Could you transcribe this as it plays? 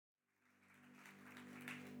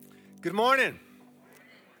Good morning.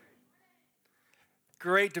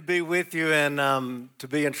 Great to be with you and to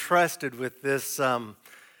be entrusted with this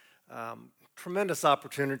tremendous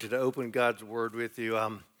opportunity to open God's Word with you.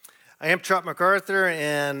 I am Chuck MacArthur,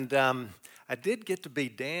 and I did get to be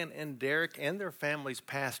Dan and Derek and their family's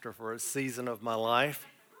pastor for a season of my life,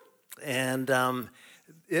 and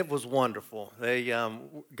it was wonderful.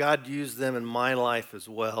 God used them in my life as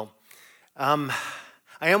well.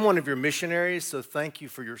 I am one of your missionaries, so thank you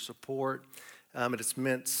for your support. It's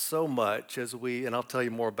meant so much and I'll tell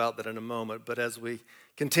you more about that in a moment, but as we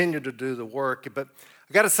continue to do the work. But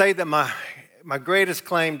I got to say that my greatest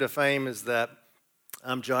claim to fame is that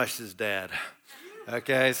I'm Josh's dad.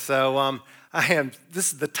 Okay, so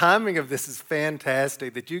the timing of this is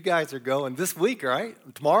fantastic that you guys are going this week, right?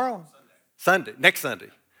 Tomorrow? Next Sunday,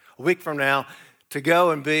 a week from now, to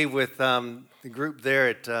go and be with the group there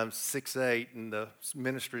at 6-8 and the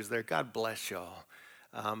ministries there. God bless y'all.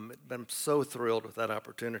 I'm so thrilled with that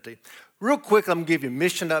opportunity. Real quick, I'm going to give you a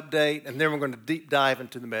mission update, and then we're going to deep dive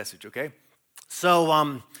into the message, okay?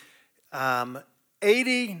 So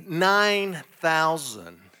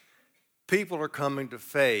 89,000 people are coming to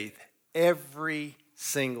faith every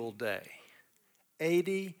single day.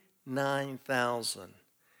 89,000.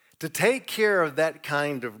 To take care of that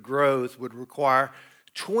kind of growth would require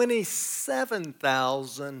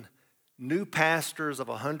 27,000 new pastors of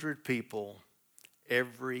 100 people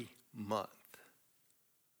every month.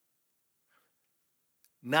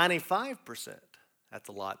 95%, that's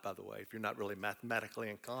a lot, by the way, if you're not really mathematically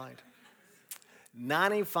inclined.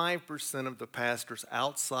 95% of the pastors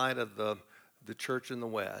outside of the church in the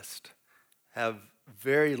West have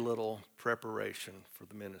very little preparation for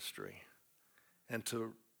the ministry. And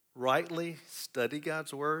to rightly study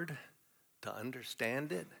God's Word, to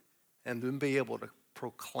understand it, and then be able to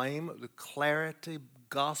proclaim it with clarity,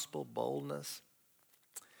 gospel boldness,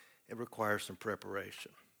 it requires some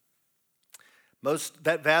preparation.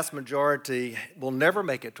 That vast majority will never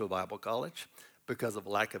make it to a Bible college because of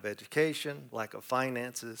lack of education, lack of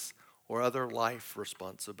finances, or other life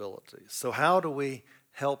responsibilities. So how do we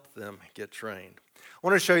help them get trained? I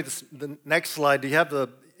want to show you the next slide. Do you have the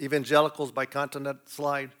evangelicals by continent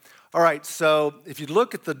slide? All right, so if you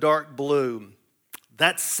look at the dark blue,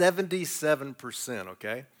 that's 77%,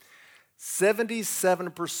 okay?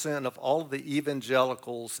 77% of all of the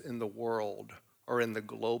evangelicals in the world are in the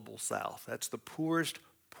global south. That's the poorest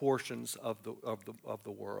portions of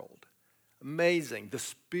the world. Amazing. The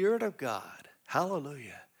Spirit of God,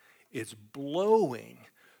 hallelujah, is blowing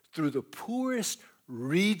through the poorest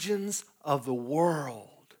regions of the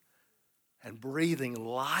world and breathing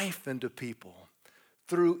life into people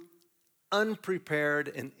through unprepared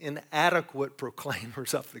and inadequate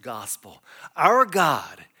proclaimers of the gospel. Our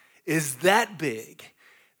God is that big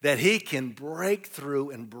that he can break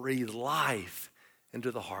through and breathe life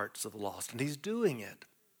into the hearts of the lost, and he's doing it.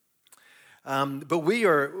 But we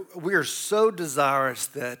are so desirous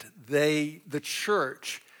that the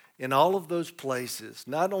church in all of those places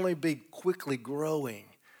not only be quickly growing,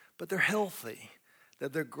 but they're healthy,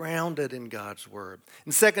 that they're grounded in God's Word.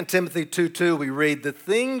 In 2 Timothy 2:2, we read, "The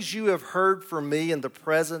things you have heard from me in the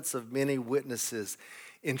presence of many witnesses,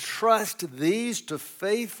 entrust these to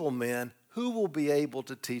faithful men who will be able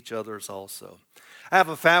to teach others also." I have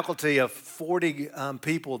a faculty of 40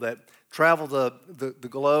 people that travel the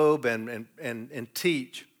globe and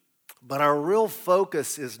teach, but our real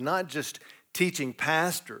focus is not just teaching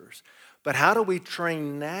pastors, but how do we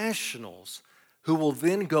train nationals who will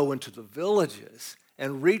then go into the villages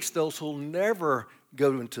and reach those who will never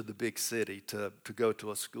go into the big city to go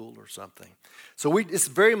to a school or something. So it's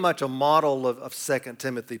very much a model of 2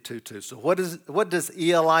 Timothy 2:2. So what does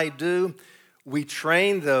ELI do? We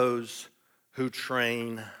train those who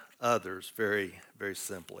train others, very, very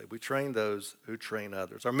simply. We train those who train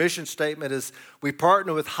others. Our mission statement is we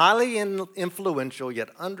partner with highly influential yet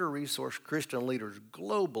under-resourced Christian leaders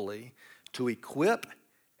globally to equip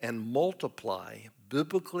and multiply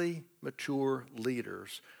biblically mature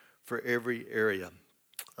leaders for every area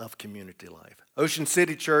of community life. Ocean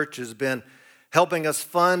City Church has been helping us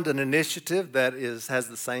fund an initiative that has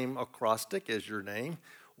the same acrostic as your name,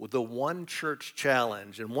 with the One Church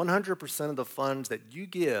Challenge. And 100% of the funds that you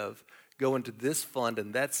give go into this fund,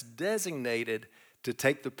 and that's designated to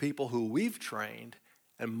take the people who we've trained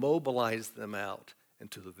and mobilize them out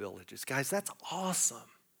into the villages. Guys, that's awesome.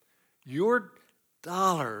 Your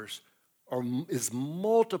dollars is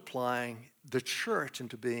multiplying the church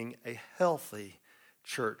into being a healthy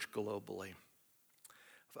church globally.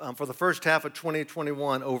 For the first half of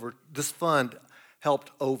 2021, this fund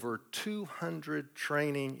helped over 200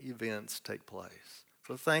 training events take place.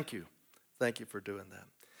 So thank you. Thank you for doing that.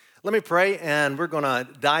 Let me pray, and we're going to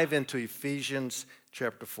dive into Ephesians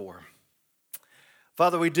chapter 4.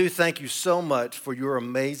 Father, we do thank you so much for your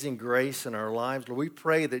amazing grace in our lives. Lord, we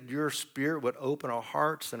pray that your Spirit would open our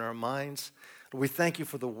hearts and our minds. Lord, we thank you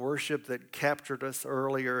for the worship that captured us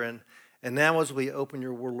earlier. And now as we open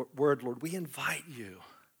your word, Lord, we invite you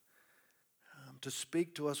to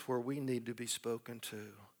speak to us where we need to be spoken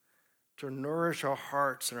to nourish our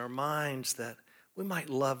hearts and our minds that we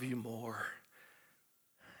might love you more.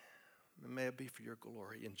 And may it be for your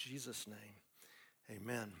glory. In Jesus' name,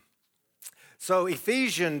 amen. So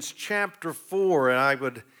Ephesians chapter 4, and I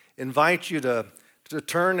would invite you to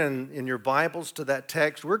turn in your Bibles to that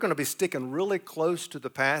text. We're going to be sticking really close to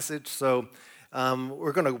the passage, so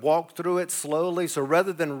we're going to walk through it slowly. So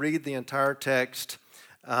rather than read the entire text,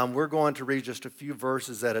 we're going to read just a few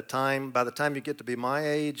verses at a time. By the time you get to be my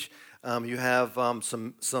age, you have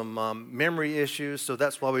some memory issues, so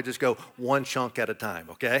that's why we just go one chunk at a time,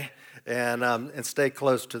 okay? And stay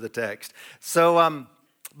close to the text. So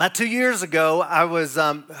about 2 years ago, I was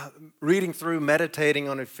reading through, meditating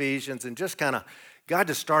on Ephesians, and just kind of, God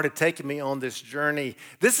just started taking me on this journey.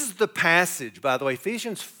 This is the passage, by the way.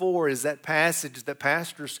 Ephesians 4 is that passage that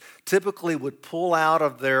pastors typically would pull out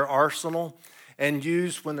of their arsenal and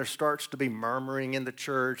use when there starts to be murmuring in the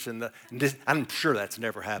church. I'm sure that's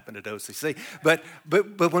never happened at OCC. But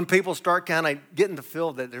when people start kind of getting the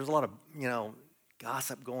feel that there's a lot of,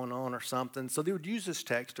 gossip going on or something. So they would use this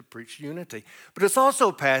text to preach unity. But it's also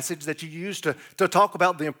a passage that you use to talk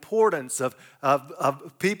about the importance of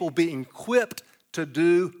people being equipped to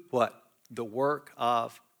do what? The work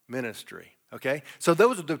of ministry. Okay? So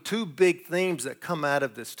those are the two big themes that come out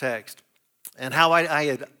of this text. And how I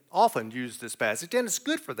had often used this passage. And it's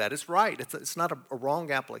good for that. It's right. It's not a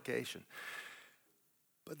wrong application.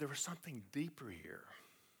 But there was something deeper here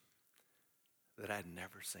that I'd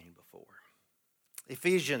never seen before.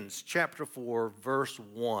 Ephesians chapter 4, verse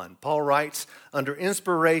 1. Paul writes, under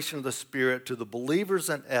inspiration of the Spirit to the believers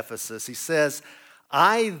in Ephesus, he says,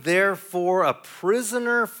 I, therefore, a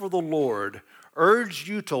prisoner for the Lord, urge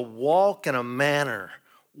you to walk in a manner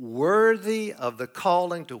worthy of the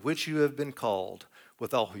calling to which you have been called,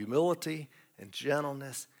 with all humility and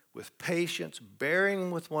gentleness, with patience,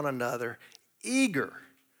 bearing with one another, eager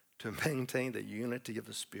to maintain the unity of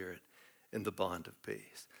the Spirit in the bond of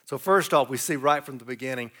peace. So first off, we see right from the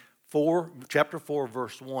beginning, chapter 4,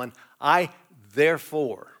 verse 1, I,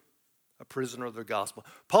 therefore, a prisoner of the gospel.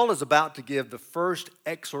 Paul is about to give the first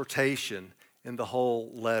exhortation in the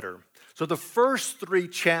whole letter. So the first 3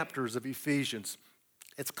 chapters of Ephesians,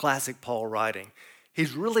 it's classic Paul writing.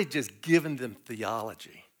 He's really just giving them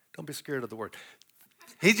theology. Don't be scared of the word.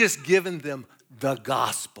 He's just giving them the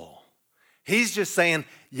gospel. He's just saying,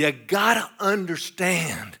 you got to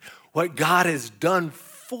understand what God has done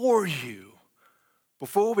for you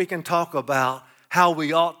before we can talk about how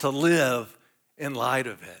we ought to live in light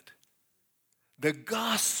of it. The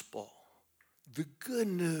gospel, the good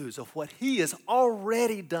news of what he has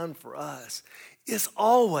already done for us is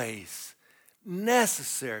always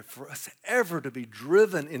necessary for us ever to be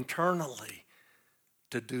driven internally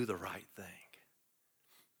to do the right thing.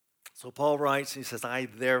 So Paul writes, he says, I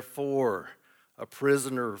therefore, a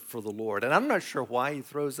prisoner for the Lord. And I'm not sure why he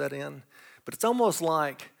throws that in, but it's almost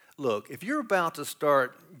like, look, if you're about to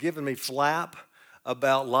start giving me flap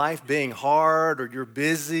about life being hard or you're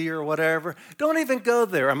busy or whatever, don't even go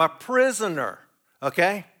there. I'm a prisoner,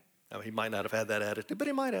 okay? Now, he might not have had that attitude, but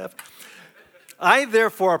he might have. I,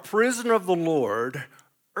 therefore, a prisoner of the Lord,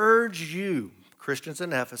 urge you, Christians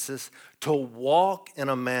in Ephesus, to walk in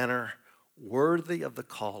a manner worthy of the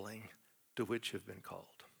calling to which you've been called.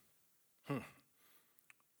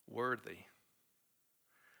 Worthy.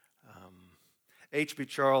 H.B.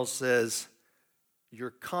 Charles says, your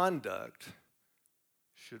conduct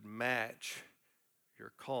should match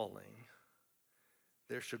your calling.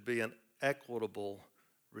 There should be an equitable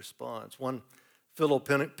response. One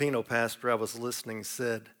Filipino pastor I was listening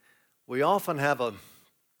said, we often have a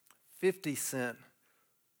 50-cent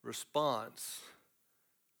response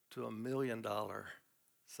to $1 million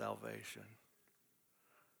salvation.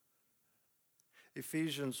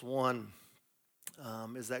 Ephesians 1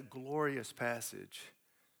 is that glorious passage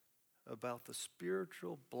about the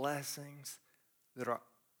spiritual blessings that are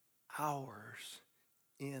ours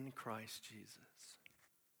in Christ Jesus.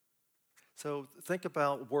 So think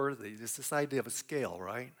about worthy. It's this idea of a scale,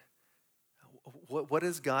 right? What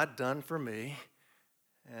has God done for me,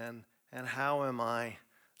 and how am I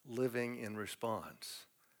living in response?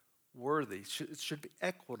 Worthy. It should be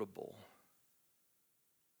equitable.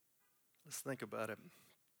 Let's think about it.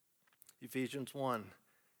 Ephesians 1.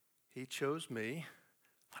 He chose me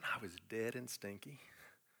when I was dead and stinky.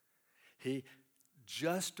 He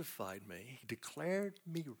justified me. He declared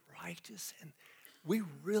me righteous. And we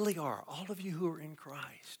really are, all of you who are in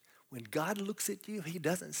Christ. When God looks at you, he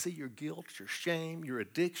doesn't see your guilt, your shame, your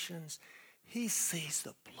addictions. He sees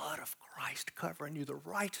the blood of Christ covering you, the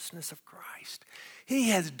righteousness of Christ. He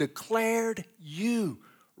has declared you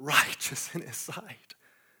righteous in his sight.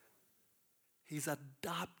 He's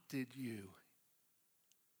adopted you,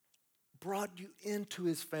 brought you into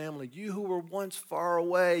his family. You who were once far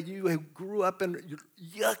away, you who grew up in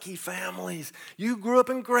yucky families, you grew up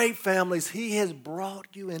in great families. He has brought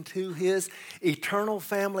you into his eternal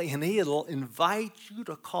family, and he'll invite you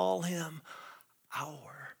to call him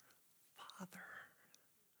our Father.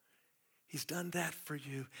 He's done that for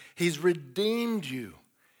you. He's redeemed you.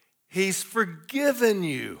 He's forgiven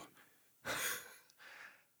you.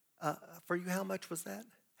 For you, how much was that?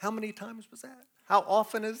 How many times was that? How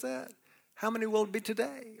often is that? How many will it be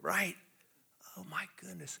today, right? Oh my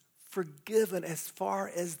goodness. Forgiven as far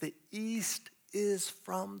as the east is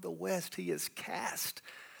from the west. He has cast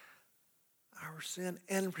our sin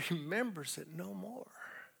and remembers it no more.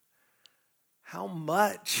 How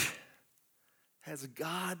much has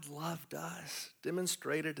God loved us,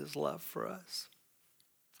 demonstrated his love for us?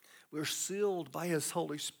 We're sealed by his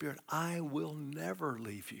Holy Spirit. I will never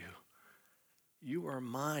leave you. You are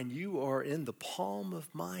mine. You are in the palm of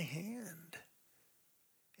my hand.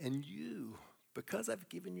 And you, because I've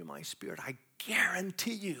given you my Spirit, I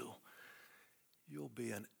guarantee you'll be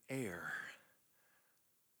an heir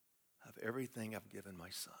of everything I've given my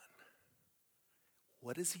Son.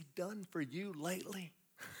 What has he done for you lately?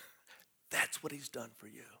 That's what he's done for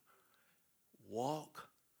you. Walk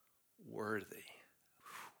worthy.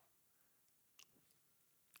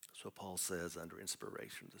 That's what Paul says under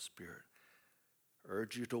inspiration of the Spirit.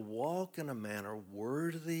 Urge you to walk in a manner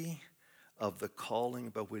worthy of the calling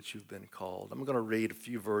by which you've been called. I'm going to read a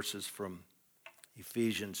few verses from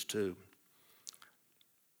Ephesians 2.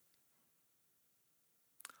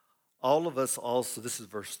 All of us also, this is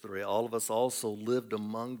verse 3, all of us also lived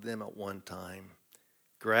among them at one time,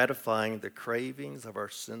 gratifying the cravings of our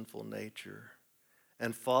sinful nature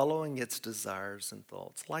and following its desires and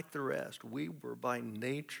thoughts. Like the rest, we were by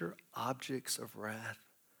nature objects of wrath.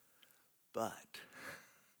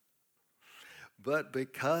 But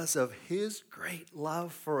because of his great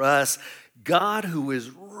love for us, God, who is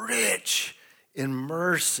rich in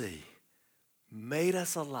mercy, made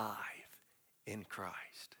us alive in Christ.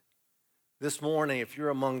 This morning, if you're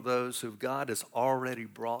among those who God has already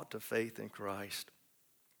brought to faith in Christ,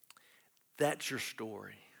 that's your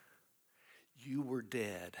story. You were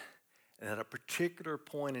dead. And at a particular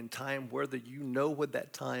point in time, whether you know what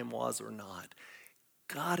that time was or not,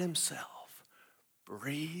 God himself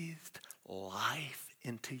breathed life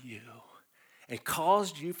into you and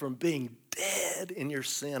caused you from being dead in your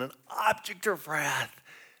sin, an object of wrath,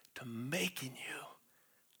 to making you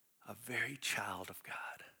a very child of God.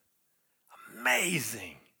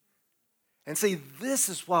 Amazing. And see, this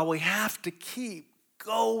is why we have to keep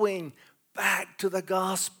going back to the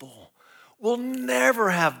gospel. We'll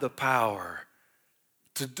never have the power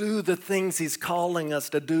to do the things he's calling us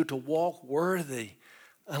to do, to walk worthy,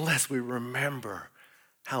 unless we remember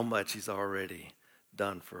how much he's already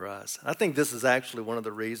done for us. I think this is actually one of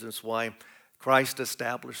the reasons why Christ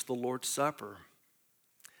established the Lord's Supper,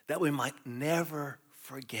 that we might never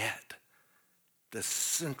forget the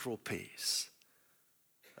central piece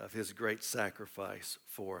of his great sacrifice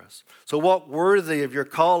for us. So walk worthy of your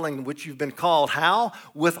calling which you've been called. How?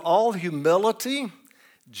 With all humility,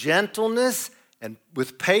 gentleness, and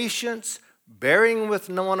with patience, bearing with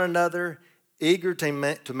one another, eager to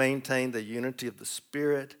maintain the unity of the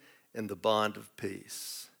Spirit in the bond of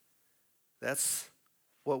peace. That's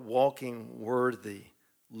what walking worthy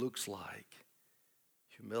looks like.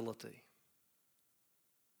 Humility,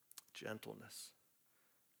 gentleness,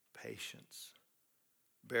 patience,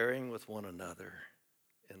 bearing with one another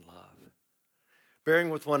in love.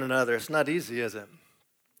 Bearing with one another, it's not easy, is it?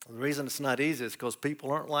 The reason it's not easy is because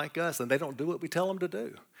people aren't like us and they don't do what we tell them to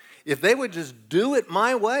do. If they would just do it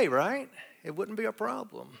my way, right, it wouldn't be a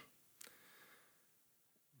problem.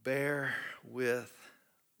 Bear with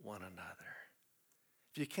one another.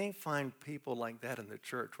 If you can't find people like that in the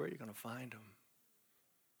church, where are you going to find them?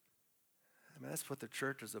 I mean, that's what the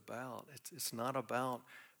church is about. It's not about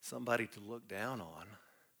somebody to look down on.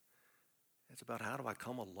 It's about how do I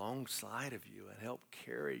come alongside of you and help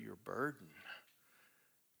carry your burden,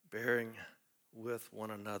 bearing with one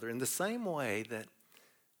another in the same way that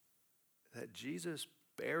Jesus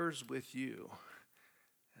bears with you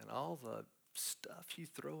and all the stuff you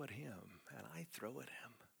throw at him and I throw at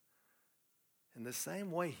him. In the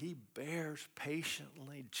same way, he bears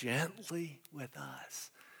patiently, gently with us.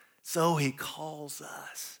 So he calls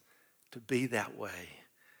us to be that way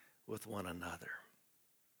with one another.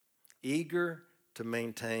 Eager to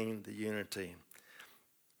maintain the unity.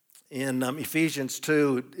 In Ephesians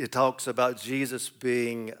 2, it talks about Jesus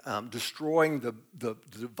being destroying the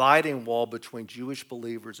dividing wall between Jewish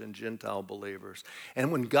believers and Gentile believers.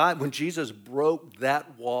 And when Jesus broke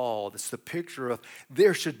that wall, that's the picture of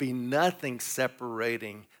there should be nothing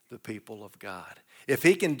separating the people of God. If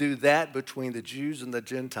he can do that between the Jews and the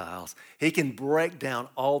Gentiles, he can break down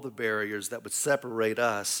all the barriers that would separate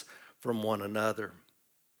us from one another.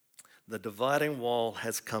 The dividing wall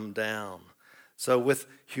has come down. So with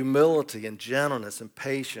humility and gentleness and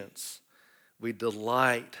patience, we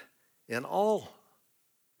delight in all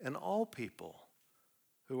people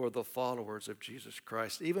who are the followers of Jesus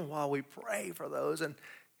Christ, even while we pray for those and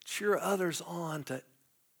cheer others on to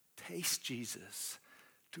taste Jesus,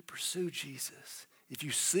 to pursue Jesus. If you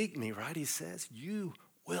seek me, right, he says, you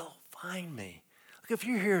will find me. Look, if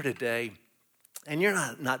you're here today and you're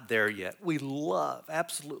not there yet, we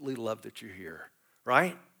absolutely love that you're here,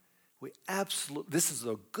 right? This is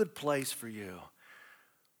a good place for you,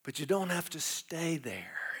 but you don't have to stay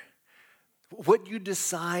there. What you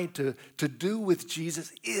decide to do with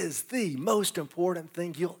Jesus is the most important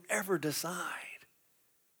thing you'll ever decide.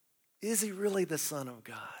 Is he really the Son of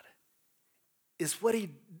God? Is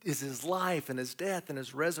his life and his death and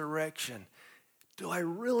his resurrection, do I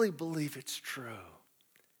really believe it's true?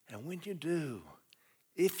 And when you do,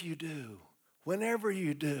 if you do, whenever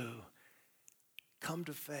you do, come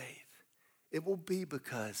to faith. It will be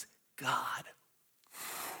because God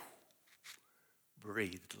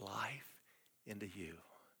breathed life into you.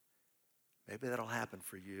 Maybe that'll happen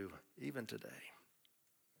for you even today.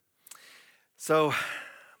 So,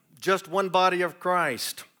 just one body of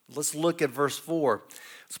Christ. Let's look at verse 4.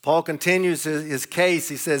 As Paul continues his case,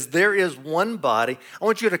 he says, there is one body. I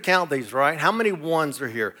want you to count these, right? How many ones are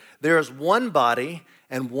here? There is one body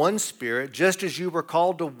and one Spirit, just as you were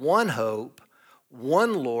called to one hope,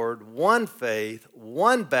 one Lord, one faith,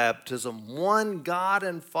 one baptism, one God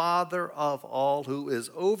and Father of all, who is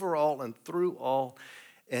over all and through all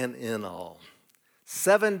and in all.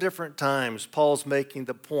 7 different times Paul's making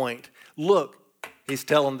the point. Look, he's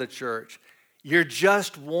telling the church, you're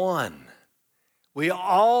just one. We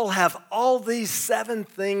all have all these 7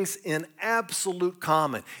 things in absolute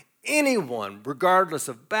common. Anyone, regardless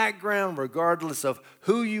of background, regardless of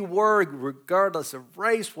who you were, regardless of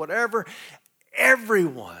race, whatever,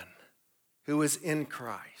 everyone who is in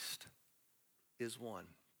Christ is one.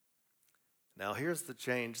 Now, here's the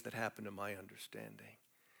change that happened in my understanding.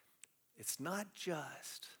 It's not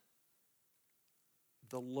just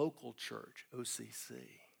the local church, OCC.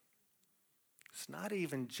 It's not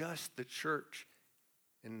even just the church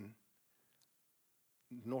in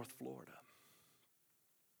North Florida.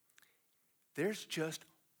 There's just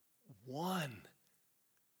one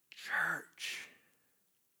church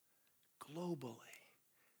globally.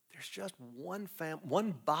 There's just one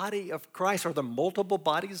one body of Christ. Are there multiple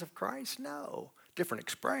bodies of Christ? No. Different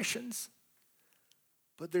expressions.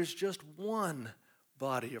 But there's just one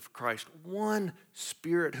body of Christ, one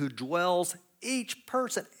Spirit who dwells each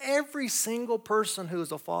person, every single person who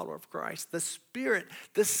is a follower of Christ. The Spirit,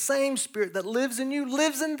 the same Spirit that lives in you,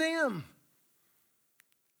 lives in them.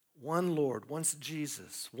 One Lord, one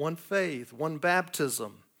Jesus, one faith, one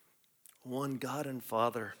baptism, one God and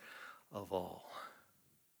Father of all.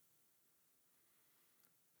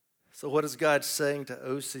 So what is God saying to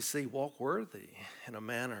OCC? Walk worthy in a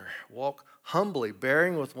manner. Walk humbly,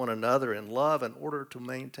 bearing with one another in love in order to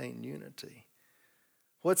maintain unity.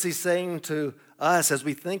 What's he saying to us as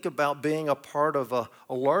we think about being a part of a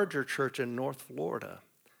larger church in North Florida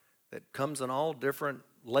that comes in all different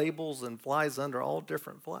labels and flies under all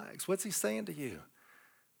different flags? What's he saying to you?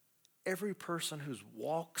 Every person who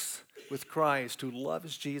walks with Christ, who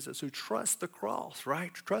loves Jesus, who trusts the cross,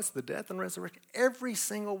 right? Trusts the death and resurrection, every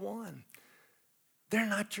single one. They're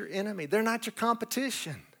not your enemy. They're not your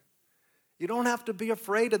competition. You don't have to be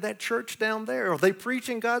afraid of that church down there. Are they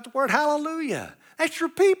preaching God's word? Hallelujah. That's your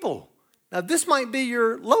people. Now, this might be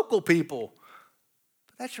your local people,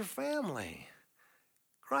 but that's your family.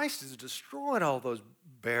 Christ has destroyed all those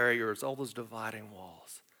barriers, all those dividing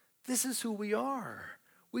walls. This is who we are.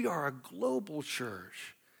 We are a global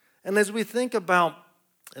church. And as we think about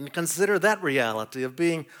and consider that reality of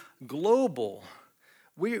being global,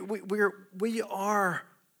 we are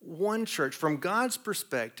one church. From God's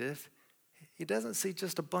perspective, he doesn't see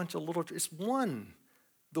just a bunch of little, it's one,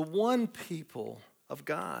 the one people of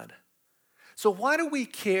God. So why do we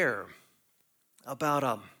care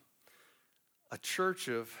about a church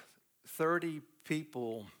of 30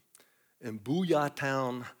 people in Booyah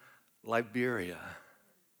Town, Liberia.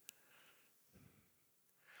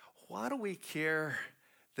 Why do we care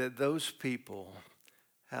that those people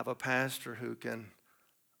have a pastor who can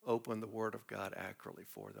open the Word of God accurately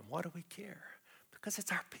for them? Why do we care? Because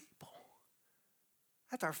it's our people.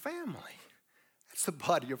 That's our family. That's the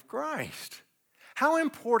body of Christ. How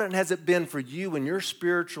important has it been for you in your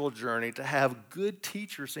spiritual journey to have good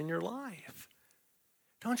teachers in your life?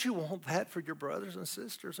 Don't you want that for your brothers and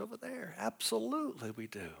sisters over there? Absolutely we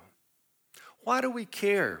do. Why do we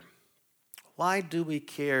care? Why do we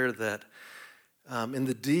care that in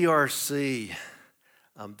the DRC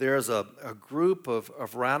there's a group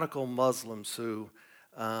of radical Muslims who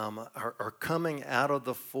are coming out of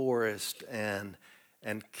the forest and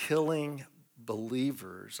killing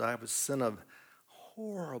believers? I was sent a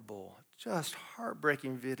horrible, just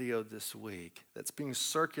heartbreaking video this week that's being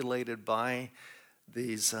circulated by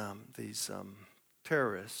these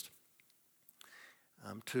terrorists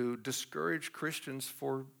to discourage Christians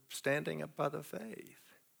for standing up by the faith.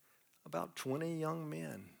 About 20 young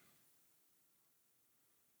men.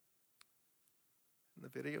 And the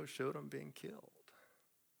video showed them being killed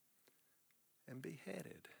and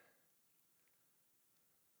beheaded.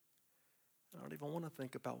 I don't even want to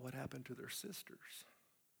think about what happened to their sisters,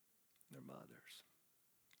 their mothers.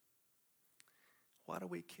 Why do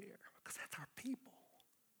we care? Because that's our people.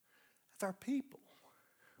 That's our people.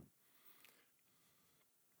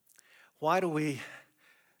 Why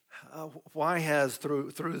has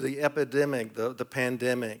through the epidemic, the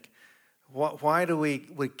pandemic, why do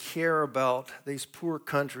we care about these poor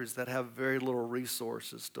countries that have very little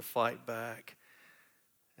resources to fight back?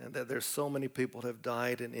 And that there's so many people that have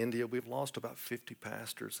died in India. We've lost about 50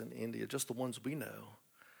 pastors in India, just the ones we know.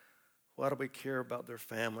 Why do we care about their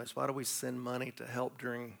families? Why do we send money to help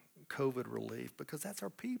during COVID relief? Because that's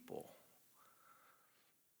our people.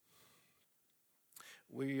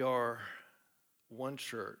 We are one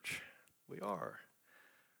church. We are.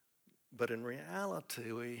 But in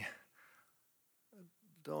reality, we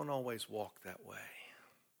don't always walk that way.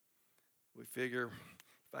 We figure,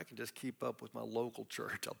 if I can just keep up with my local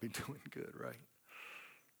church, I'll be doing good, right?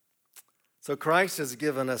 So Christ has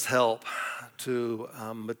given us help to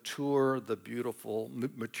mature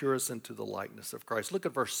us into the likeness of Christ. Look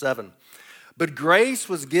at verse 7. But grace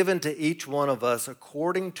was given to each one of us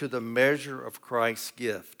according to the measure of Christ's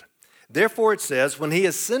gift. Therefore it says, when he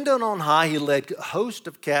ascended on high, he led a host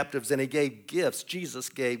of captives and he gave gifts. Jesus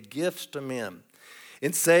gave gifts to men.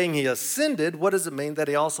 In saying he ascended, what does it mean? That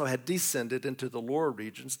he also had descended into the lower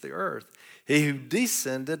regions of the earth. He who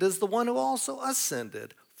descended is the one who also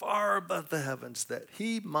ascended far above the heavens, that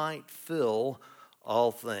he might fill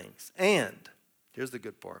all things. And, here's the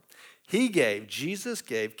good part, King Jesus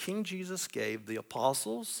gave the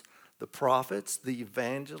apostles, the prophets, the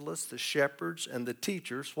evangelists, the shepherds, and the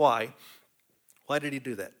teachers. Why? Why did he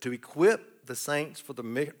do that? To equip the saints for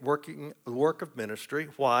the work of ministry.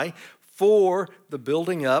 Why? For the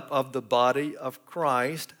building up of the body of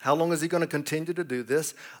Christ. How long is he going to continue to do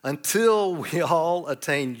this? Until we all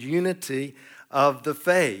attain unity of the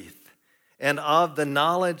faith and of the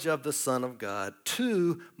knowledge of the Son of God,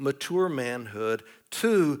 to mature manhood,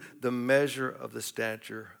 to the measure of the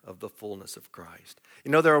stature of the fullness of Christ.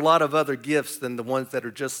 You know, there are a lot of other gifts than the ones that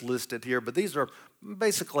are just listed here, but these are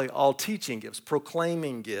basically all teaching gifts,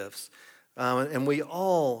 proclaiming gifts, and we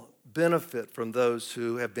all benefit from those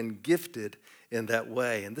who have been gifted in that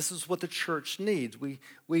way. And this is what the church needs. We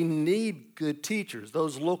need good teachers.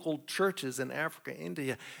 Those local churches in Africa,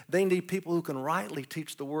 India, they need people who can rightly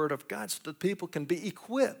teach the Word of God so that people can be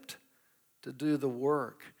equipped to do the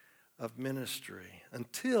work of ministry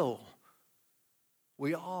until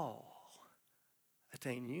we all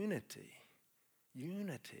attain unity.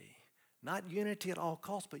 Unity. Not unity at all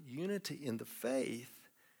costs, but unity in the faith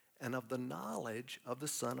and of the knowledge of the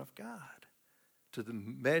Son of God, to the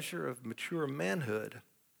measure of mature manhood.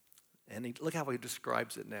 And look how he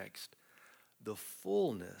describes it next. The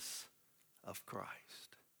fullness of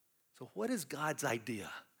Christ. So what is God's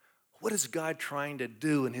idea? What is God trying to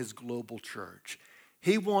do in his global church?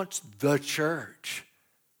 He wants the church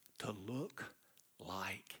to look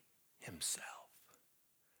like himself.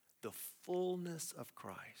 The fullness of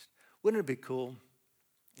Christ. Wouldn't it be cool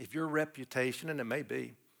if your reputation, and it may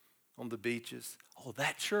be on the beaches, oh,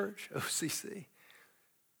 that church, OCC,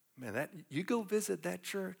 man, you go visit that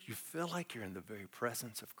church, you feel like you're in the very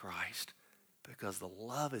presence of Christ because the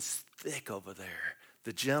love is thick over there.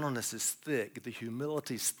 The gentleness is thick. The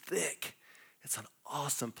humility is thick. It's an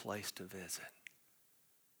awesome place to visit.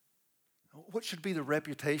 What should be the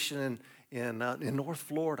reputation in North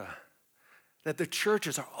Florida? That the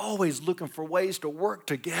churches are always looking for ways to work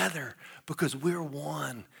together because we're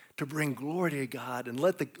one to bring glory to God, and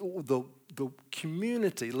let the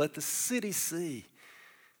community, let the city see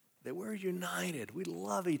that we're united. We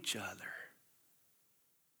love each other.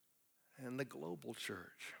 And the global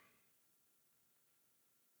church,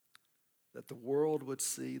 that the world would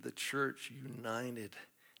see the church united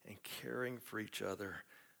and caring for each other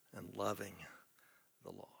and loving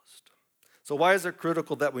the lost. So why is it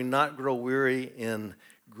critical that we not grow weary in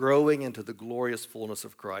growing into the glorious fullness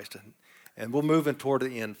of Christ? And we'll move in toward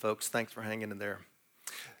the end, folks. Thanks for hanging in there.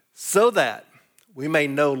 So that we may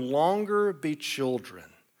no longer be children,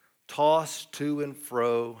 tossed to and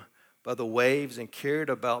fro by the waves and carried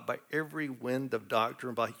about by every wind of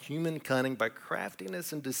doctrine, by human cunning, by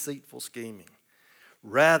craftiness and deceitful scheming.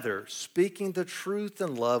 Rather, speaking the truth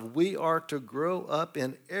in love, we are to grow up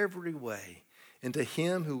in every way into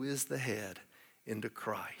him who is the head, into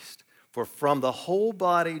Christ. For from the whole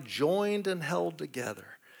body, joined and held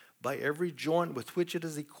together by every joint with which it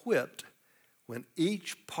is equipped, when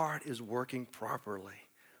each part is working properly,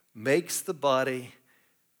 makes the body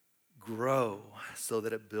grow so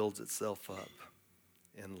that it builds itself up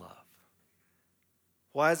in love.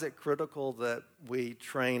 Why is it critical that we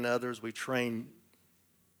train others, we train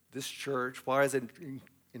this church? Why is it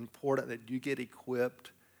important that you get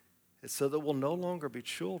equipped? It's so that we'll no longer be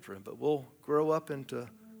children, but we'll grow up into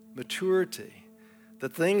maturity. The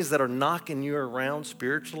things that are knocking you around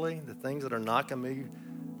spiritually, the things that are knocking me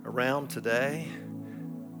around today,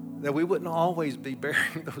 that we wouldn't always be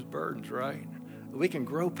bearing those burdens, right? We can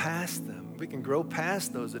grow past them. We can grow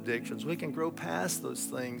past those addictions. We can grow past those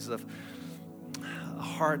things of a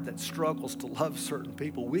heart that struggles to love certain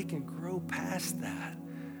people. We can grow past that.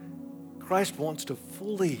 Christ wants to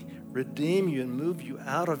fully redeem you and move you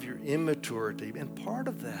out of your immaturity. And part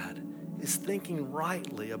of that is thinking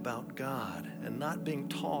rightly about God and not being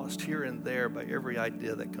tossed here and there by every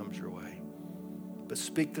idea that comes your way. But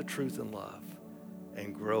speak the truth in love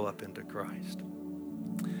and grow up into Christ.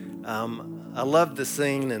 I love the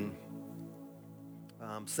scene in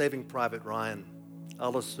Saving Private Ryan.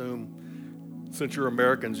 I'll assume, since you're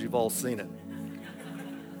Americans, you've all seen it.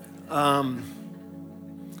 I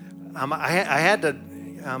had to,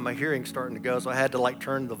 my hearing's starting to go, so I had to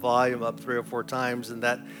turn the volume up 3 or 4 times. And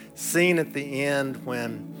that scene at the end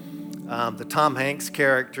when the Tom Hanks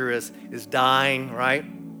character is dying, right?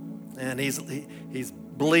 And he's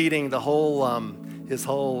bleeding. The whole his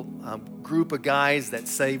whole group of guys that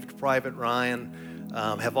saved Private Ryan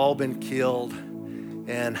have all been killed,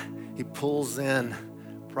 and he pulls in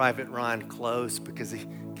Private Ryan close because he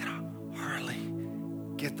can hardly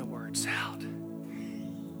get the words out.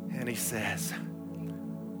 And he says,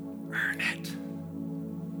 "Earn it.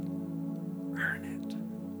 Earn it."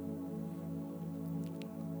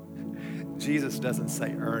 Jesus doesn't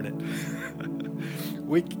say earn it.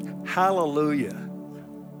 Hallelujah,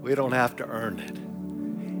 we don't have to earn it.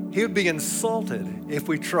 He would be insulted if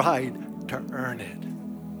we tried to earn it.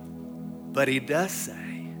 But he does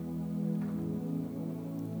say,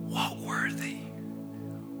 walk worthy,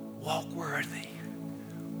 walk worthy,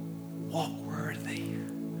 walk worthy.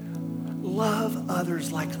 Love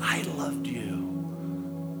others like I loved you.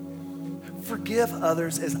 Forgive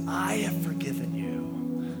others as I have forgiven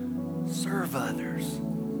you. Serve others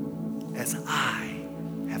as I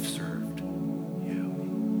have served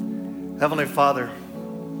you. Heavenly Father,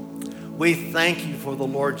 we thank you for the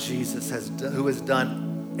Lord Jesus who has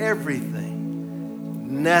done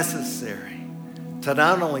everything necessary to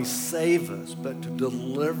not only save us, but to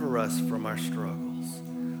deliver us from our struggles.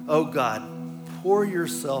 Oh God, pour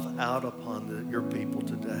yourself out upon your people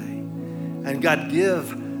today. And God,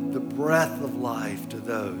 give the breath of life to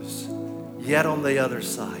those yet on the other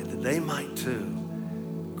side, that they might too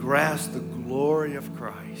grasp the glory of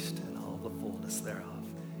Christ and all the fullness thereof.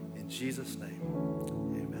 In Jesus' name,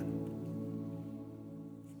 amen.